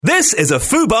This is a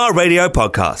Fubar Radio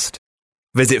podcast.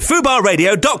 Visit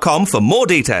fubarradio.com for more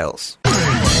details.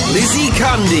 Lizzie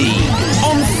Cundy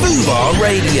on Fubar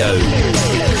Radio.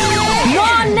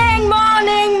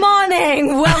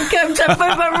 Morning. Welcome to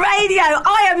Fubar Radio.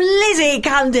 I am Lizzie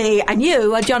Cundy and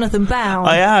you are Jonathan Bound.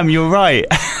 I am, you're right.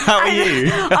 How are you?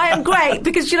 I am great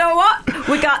because you know what?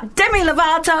 We got Demi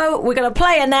Lovato, we're going to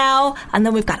play her now, and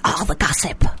then we've got the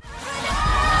gossip.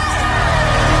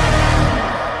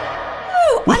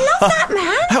 I love that,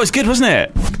 man. That was good, wasn't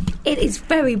it? It is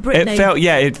very Britney.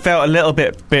 It felt a little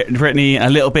bit Britney, a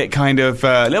little bit kind of,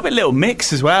 Little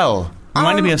Mix as well.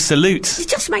 Reminded me of Salute. It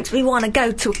just makes me want to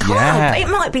go to a club. Yeah. It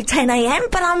might be 10 a.m,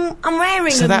 but I'm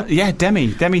wearing So them.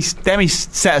 Demi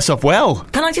set us off well.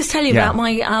 Can I just tell you about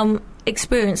my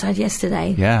experience I had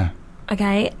yesterday? Yeah.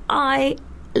 Okay, I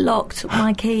locked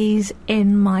my keys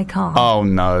in my car. Oh,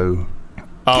 no.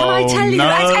 Can I tell you? No,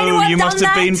 Has anyone you done must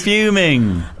have that? been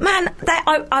fuming. Man,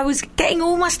 I was getting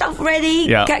all my stuff ready,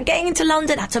 getting into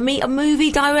London, had to meet a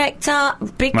movie director,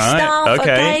 big stuff,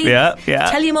 okay? Yeah.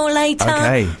 Tell you more later.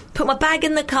 Okay. Put my bag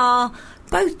in the car,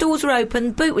 both doors were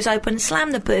open, boot was open,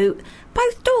 slammed the boot,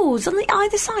 both doors on the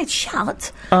either side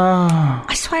shut.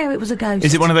 I swear it was a ghost.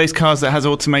 Is it one of those cars that has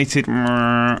automated...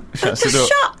 Just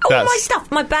shut all my stuff,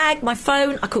 my bag, my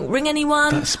phone, I couldn't ring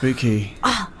anyone. That's spooky.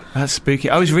 That's spooky.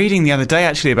 I was reading the other day,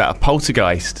 actually, about a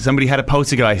poltergeist. Somebody had a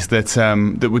poltergeist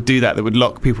that would do that would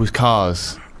lock people's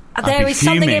cars. There is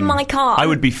something in my car. I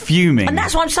would be fuming. And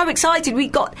that's why I'm so excited. We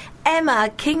got Emma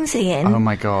Kingsley in. Oh,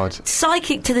 my God.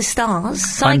 Psychic to the stars.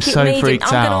 I'm Psychic so medium. freaked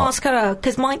I'm going to out. ask her,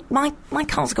 because my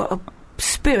car's got a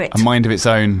spirit. A mind of its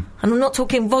own. And I'm not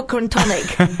talking vodka and tonic.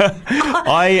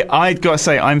 I'd got to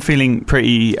say, I'm feeling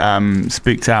pretty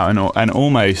spooked out and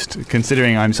almost,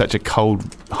 considering I'm such a cold,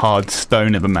 hard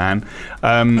stone of a man,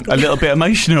 a little bit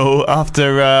emotional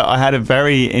after I had a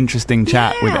very interesting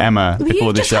chat with Emma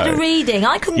before the show. You just had a reading.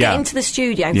 I couldn't get into the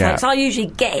studio, folks. I usually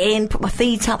get in, put my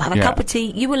feet up, have a cup of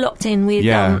tea. You were locked in with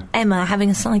Emma having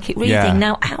a psychic reading. Yeah.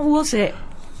 Now, how was it?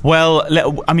 Well,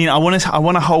 I mean, I want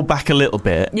to hold back a little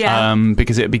bit,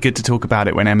 because it would be good to talk about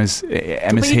it when Emma's But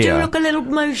here. you do look a little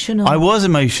emotional. I was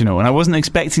emotional, and I wasn't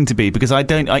expecting to be, because I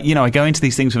go into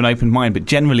these things with an open mind, but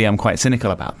generally I'm quite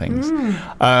cynical about things.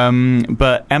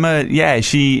 But Emma,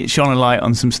 she shone a light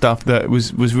on some stuff that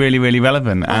was really, really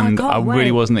relevant, and I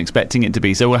really wasn't expecting it to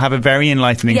be. So we'll have a very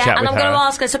enlightening chat with her. Yeah, and I'm going to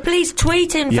ask her, so please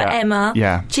tweet in for Emma.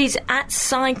 Yeah. She's at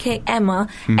Psychic Emma.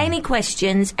 Any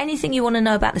questions, anything you want to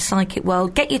know about the psychic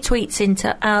world, get your tweets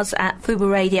into us at Fubar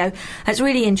Radio. That's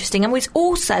really interesting. And we're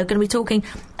also going to be talking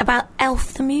about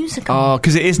Elf the Musical. Oh,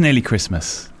 because it is nearly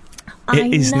Christmas.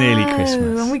 It is nearly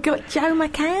Christmas. And we got Joe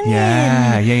McCann.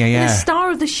 Yeah. The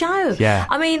star of the show. Yeah.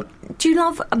 I mean, do you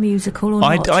love a musical or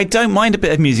not? I don't mind a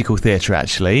bit of musical theatre,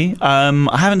 actually.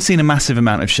 I haven't seen a massive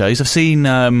amount of shows. I've seen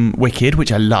Wicked,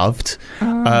 which I loved.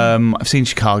 I've seen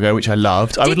Chicago, which I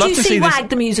loved. I would love to see Wag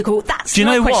the musical? That's Do you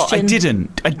know question.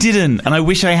 what? I didn't, and I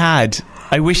wish I had.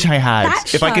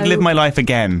 If I could live my life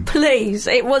again. Please,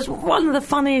 it was one of the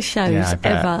funniest shows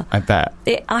ever. I bet.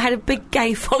 I had a big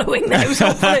gay following there. It was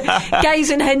all full of gays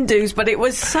and Hindus, but it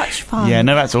was such fun. Yeah,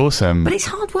 no, that's awesome. But it's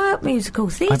hard work, musical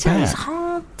theatre. Is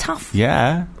hard, tough.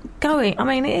 Yeah. Going. I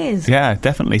mean, it is. Yeah,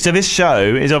 definitely. So this show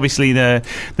is obviously the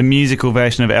musical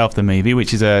version of Elf the movie,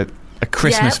 which is a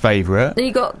Christmas favourite.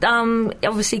 You got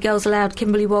obviously Girls Aloud.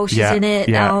 Kimberly Walsh is in it.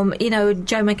 Yeah.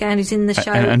 Joe McCann is in the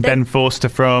show, and Ben Forster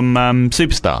from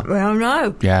Superstar. Well,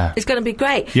 no, it's going to be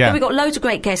great. Yeah, then we got loads of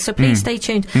great guests, so please stay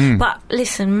tuned. But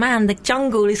listen, man, the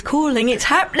jungle is calling. It's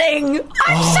happening.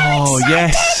 I'm so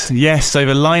excited. Yes. So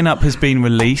the lineup has been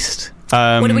released.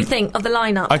 What do we think of the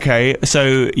lineup? Okay,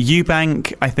 so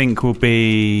Eubank, I think, will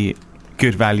be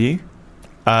good value.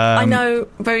 I know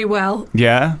very well.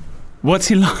 Yeah. What's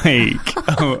he like?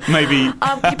 Maybe.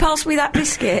 Can you pass me that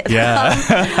biscuit? Yeah.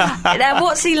 Now,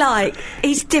 what's he like?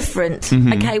 He's different.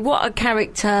 Okay, what a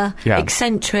character. Yeah.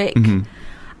 Eccentric.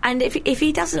 And if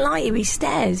he doesn't like you, he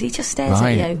stares. He just stares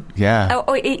Right. at you. Yeah.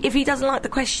 Or if he doesn't like the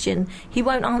question, he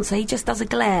won't answer. He just does a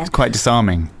glare. It's quite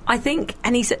disarming. I think,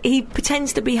 and he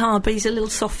pretends to be hard, but he's a little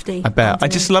softy. I bet. I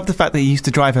just love the fact that he used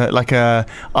to drive a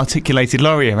articulated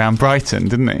lorry around Brighton,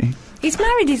 didn't he? He's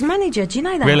married his manager. Do you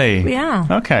know that? Really? Yeah.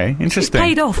 Okay, interesting. He's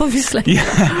paid off, obviously.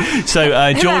 Yeah.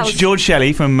 So George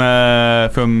Shelley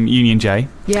from Union J.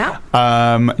 Yeah.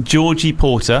 Georgie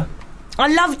Porter I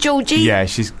love Georgie. Yeah,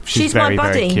 she's very, my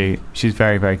buddy. very cute. She's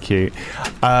very, very cute.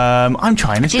 I'm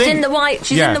trying to think. She's in the white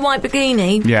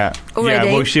bikini. Yeah. Already.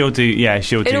 Yeah, well, she'll do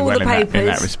all well the in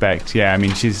that respect. Yeah, I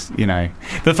mean, she's,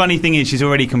 the funny thing is she's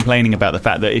already complaining about the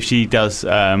fact that if she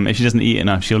doesn't eat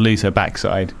enough, she'll lose her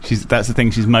backside. That's the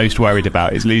thing she's most worried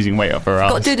about, is losing weight off her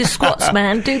ass. Got to do the squats,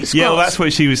 man. Do the squats. Yeah, well, that's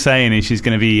what she was saying, is she's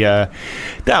going to be,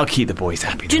 that'll keep the boys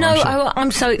happy. Do you know,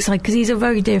 I'm so excited because he's a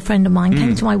very dear friend of mine,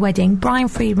 came to my wedding. Brian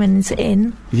Friedman's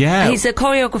in. Yeah. He's a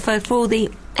choreographer for the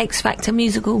X Factor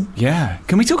musical. Yeah.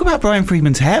 Can we talk about Brian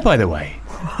Friedman's hair, by the way?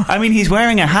 I mean, he's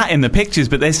wearing a hat in the pictures,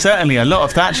 but there's certainly a lot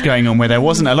of thatch going on where there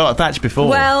wasn't a lot of thatch before.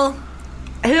 Well,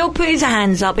 he'll put his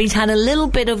hands up. He's had a little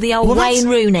bit of the old Wayne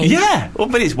Rooney. Yeah, well,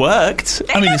 but it's worked. It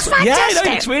looks fantastic. Yeah,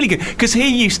 it looks really good. Because he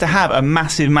used to have a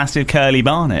massive, massive curly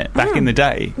barnet back in the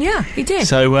day. Yeah, he did.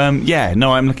 So,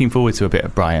 I'm looking forward to a bit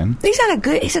of Brian.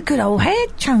 He's a good old hair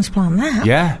transplant, that.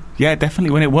 Yeah, definitely.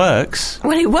 When it works.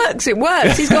 When it works, it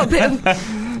works. He's got a bit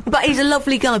of... But he's a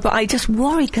lovely guy, but I just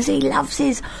worry because he loves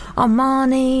his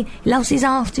Armani, he loves his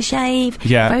aftershave.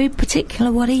 Yeah. Very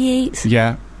particular what he eats.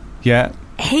 Yeah.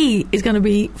 He is going to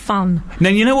be fun. Now,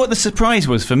 you know what the surprise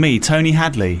was for me? Tony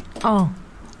Hadley. Oh.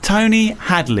 Tony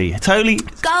Hadley.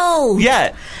 Gold!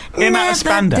 Yeah. Him out of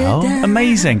Spandau.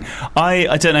 Amazing.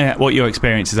 I don't know what your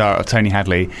experiences are of Tony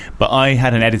Hadley, but I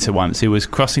had an editor once who was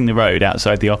crossing the road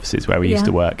outside the offices where we used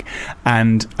to work.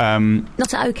 And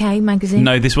not at OK magazine.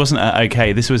 No, this wasn't at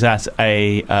OK. This was at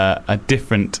a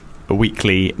different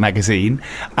weekly magazine.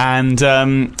 And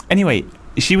anyway,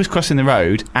 she was crossing the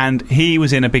road and he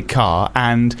was in a big car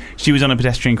and she was on a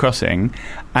pedestrian crossing,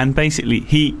 and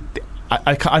basically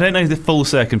I don't know the full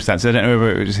circumstances. I don't know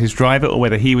whether it was his driver or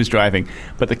whether he was driving,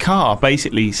 but the car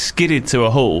basically skidded to a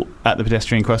halt at the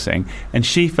pedestrian crossing, and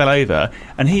she fell over,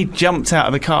 and he jumped out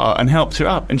of the car and helped her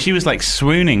up, and she was like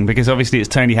swooning because obviously it's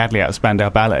Tony Hadley out of Spandau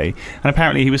Ballet, and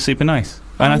apparently he was super nice.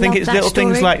 And I think it's little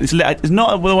things like it's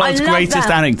not the world's greatest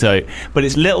anecdote, but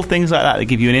it's little things like that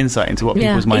give you an insight into what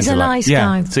people's minds are like. He's a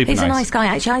nice guy. Super He's nice. a nice guy.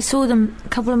 Actually, I saw them a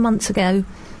couple of months ago.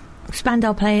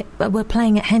 Spandau were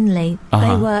playing at Henley.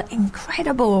 They were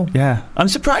incredible. Yeah. I'm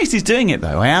surprised he's doing it,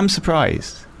 though. I am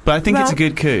surprised. But I think it's a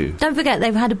good coup. Don't forget,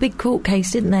 they've had a big court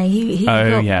case, didn't they?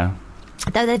 Yeah.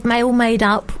 They've all made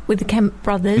up with the Kemp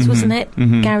brothers, wasn't it?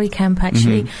 Mm-hmm. Gary Kemp,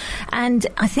 actually. Mm-hmm. And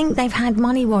I think they've had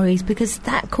money worries because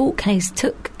that court case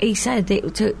took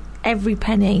every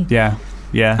penny. Yeah.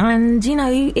 And,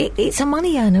 it's a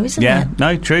money earner, isn't it? Yeah,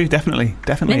 no, true, definitely.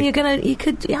 Then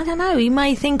I don't know, you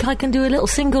may think I can do a little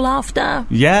single after.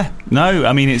 Yeah, no,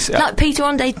 I mean, it's... like Peter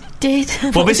Andre did.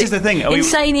 Well, this is the thing.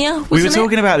 Insania, we were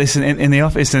talking about this in the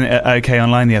office at OK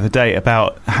Online the other day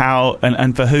about how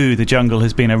and for who the Jungle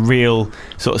has been a real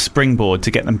sort of springboard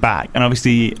to get them back. And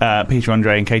obviously, Peter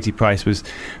Andre and Katie Price was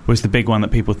the big one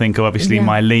that people think of. Obviously,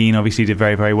 Mylene obviously did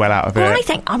very, very well out of it.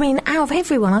 Well, out of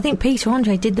everyone, I think Peter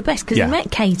Andre did the best because he met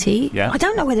Katie. Yeah. I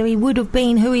don't know whether he would have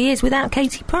been who he is without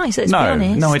Katie Price, let's be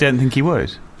honest. No, I don't think he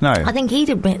would. No. I think he'd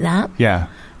admit that. Yeah.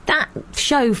 That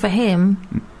show for him,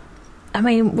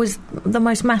 was the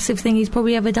most massive thing he's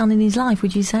probably ever done in his life,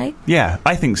 would you say? Yeah,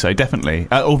 I think so, definitely.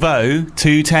 Although,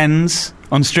 2 10s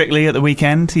on Strictly at the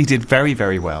weekend, he did very,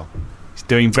 very well. He's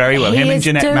doing very well. Him and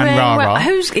Jeanette Manrara.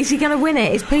 Is he going to win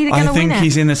it? Is Peter going to win it? I think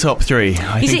he's in the top 3.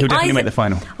 I think he'll definitely make the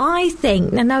final. I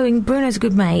think, now knowing Bruno's a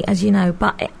good mate, as you know,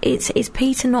 but it's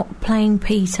Peter not playing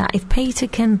Peter. If Peter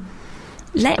can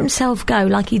let himself go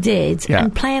like he did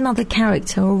and play another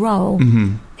character or role,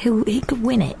 he could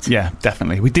win it. Yeah,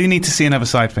 definitely. We do need to see another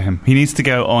side for him. He needs to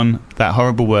go on that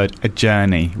horrible word, a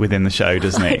journey within the show,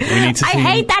 doesn't he? We need to see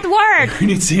hate that word! We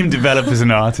need to see him develop as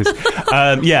an artist.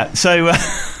 So...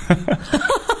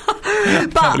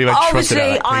 but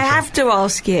obviously, I have to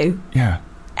ask you. Yeah.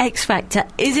 X Factor,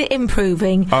 is it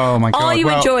improving? Oh my God! Are you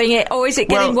enjoying it, or is it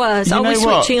getting worse? Are we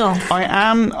switching off?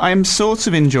 I'm sort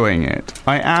of enjoying it.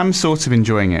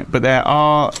 But there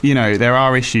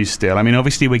are issues still. I mean,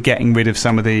 obviously, we're getting rid of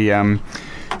some of the. I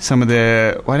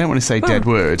don't want to say dead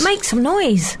words. Make some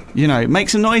noise. Make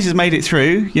some noise has made it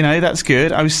through. That's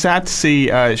good. I was sad to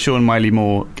see Sean Miley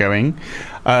Moore going.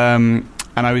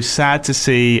 And I was sad to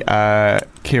see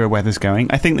Kira Weathers going.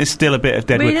 I think there's still a bit of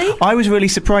deadwood. Really? I was really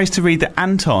surprised to read that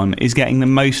Anton is getting the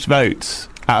most votes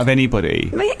out of anybody.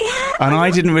 Yeah, and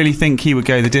I didn't really think he would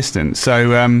go the distance.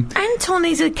 So Anton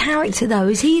is a character, though.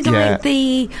 Is he like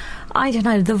the... I don't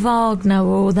know, the Wagner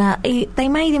or that. They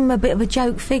made him a bit of a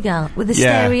joke figure with the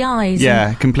starry eyes.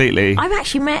 Yeah, completely. I've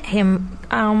actually met him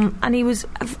and he was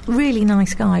a really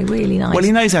nice guy, really nice. Well,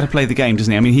 he knows how to play the game,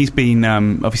 doesn't he? I mean, he's been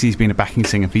obviously he's been a backing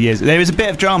singer for years. There is a bit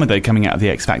of drama though coming out of the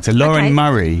X Factor. Lauren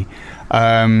Murray,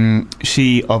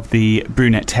 she of the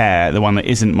brunette hair, the one that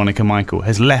isn't Monica Michael,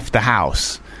 has left the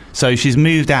house, so she's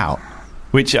moved out,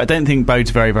 which I don't think bodes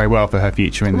very, very well for her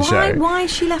future in the show. Why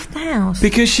has she left the house?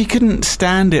 Because she couldn't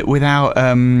stand it without...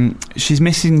 she's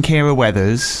missing Keira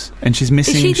Weathers, and she's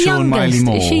missing Sean Miley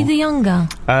Moore. Is she the younger?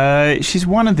 She's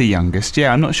one of the youngest,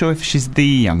 yeah. I'm not sure if she's the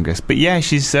youngest, but yeah,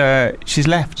 she's left.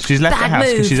 She's left the house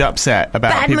because she's upset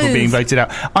about people being voted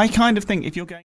out. I kind of think if you're going...